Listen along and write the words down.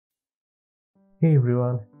Hey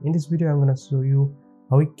everyone, in this video I'm gonna show you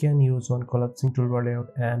how we can use one collapsing toolbar layout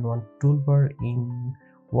and one toolbar in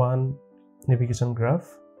one navigation graph.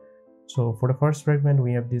 So for the first fragment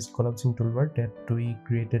we have this collapsing toolbar that we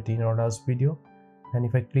created in our last video, and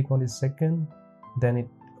if I click on this second, then it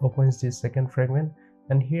opens this second fragment,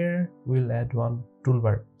 and here we'll add one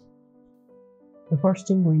toolbar. The first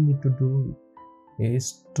thing we need to do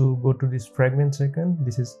is to go to this fragment second.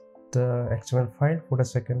 This is the XML file for the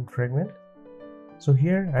second fragment. So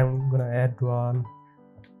here I'm gonna add one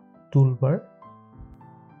toolbar.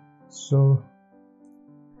 So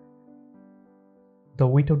the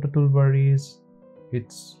width of the toolbar is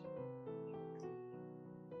it's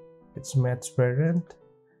match parent,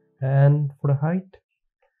 and for the height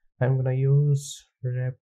I'm gonna use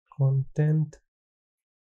wrap content,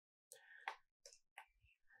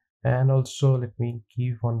 and also let me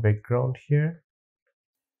give one background here.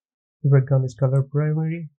 The background is color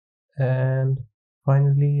primary, and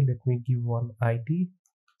finally let me give one ID.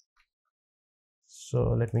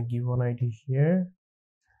 So let me give one ID here,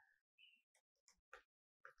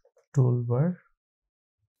 toolbar.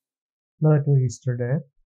 Now let me register that.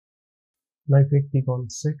 Now if I click on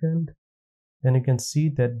second, then you can see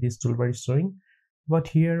that this toolbar is showing, but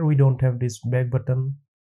here we don't have this back button.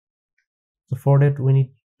 So for that we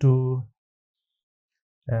need to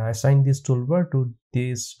assign this toolbar to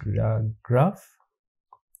this graph.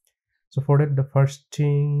 So for that, the first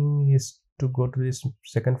thing is to go to this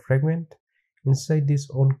second fragment inside this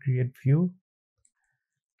onCreateView.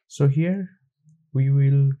 So here we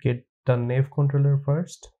will get the nav controller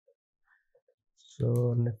first.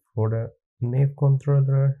 So for the nav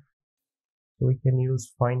controller, we can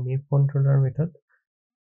use find nav controller method,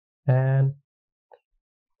 and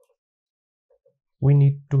we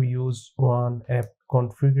need to use one app bar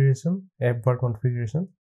configuration.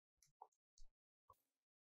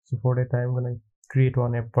 So for that I'm gonna create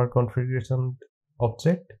one app bar configuration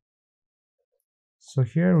object. So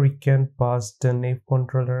here we can pass the nav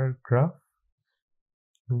controller graph,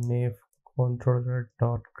 nav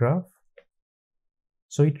controller.graph.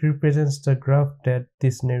 So it represents the graph that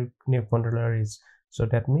this nav controller is. So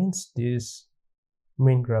that means this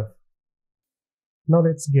main graph. Now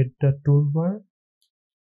let's get the toolbar.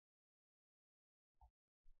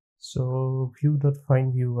 So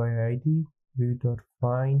view.find view by id,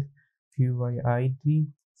 view.find view by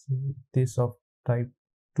id, so this of type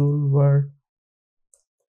toolbar,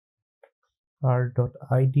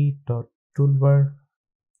 r.id.toolbar,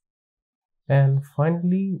 and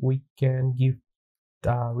finally we can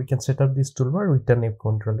set up this toolbar with the nav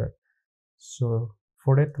controller. So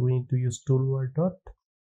for that we need to use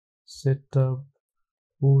toolbar.setup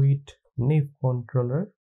with nav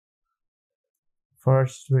controller.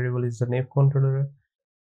 First variable is the nav controller,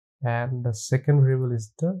 and the second variable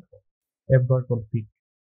is the app.bar config.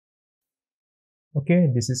 Okay,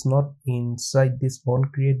 this is not inside this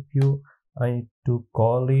onCreateView. I need to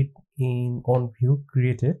call it in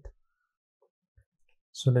onViewCreated.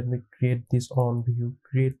 So let me create this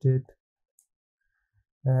onViewCreated,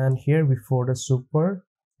 and here before the super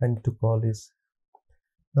I need to call this.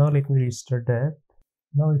 Now let me restart that.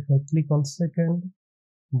 Now if I click on second,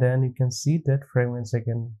 then you can see that fragment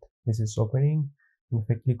second is opening. If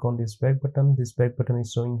I click on this back button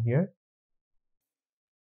is showing here.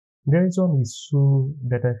 There is one issue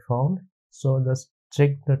that I found, so just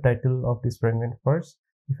check the title of this fragment first.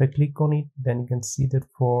 If I click on it, then you can see that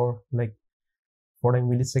for a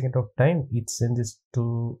millisecond of time it changes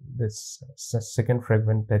to this second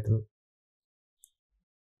fragment title.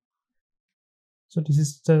 So this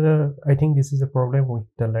is I think this is a problem with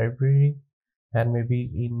the library, and maybe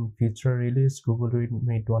in future release Google will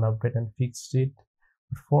make one update and fix it.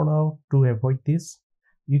 But for now, to avoid this,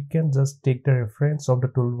 you can just take the reference of the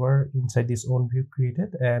toolbar inside this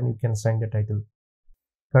onViewCreated and you can assign the title.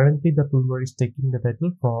 Currently the toolbar is taking the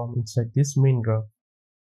title from inside this main graph.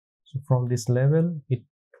 So from this level it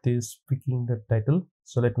is picking the title.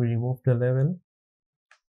 So let me remove the level,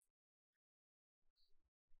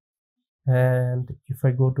 and if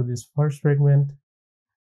I go to this first fragment,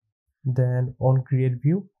 then on create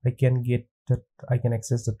view I can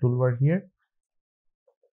access the toolbar here.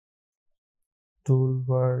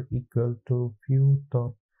 Toolbar equal to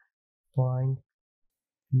view.find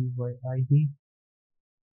view by id,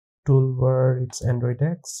 toolbar it's Android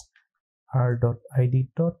X,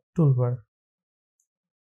 r.id.toolbar.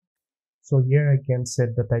 So here I can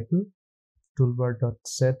set the title,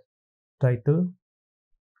 toolbar.set title.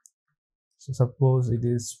 So suppose it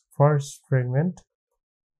is first fragment,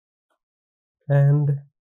 and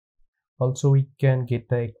also we can get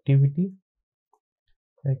the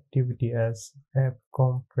activity as app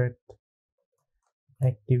comp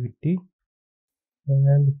activity,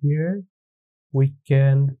 and here we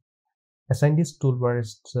can assign this toolbar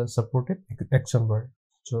as supported action bar.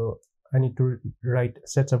 So I need to write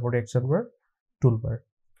set supported action bar toolbar,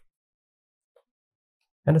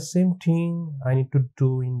 and the same thing I need to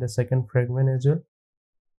do in the second fragment as well.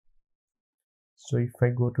 So if I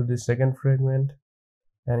go to the second fragment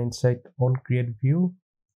and inside on create view,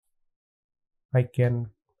 I can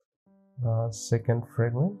second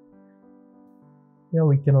fragment. Yeah,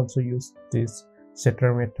 we can also use this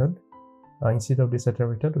setter method. Instead of the setter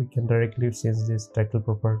method, we can directly change this title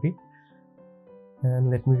property. And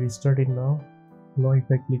let me restart it now. Now if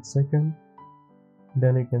I click second,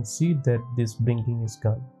 then you can see that this blinking is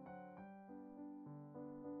gone.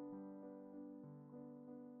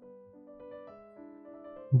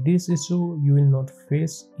 This issue you will not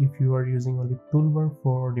face if you are using only toolbar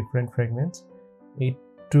for different fragments. It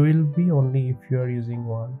will be only if you are using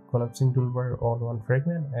one collapsing toolbar on one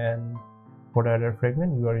fragment, and for the other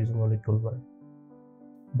fragment you are using only toolbar.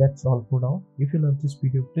 That's all for now. If you love this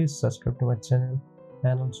video, please subscribe to my channel,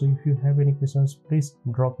 and also if you have any questions, please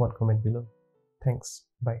drop one comment below. Thanks.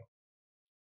 Bye.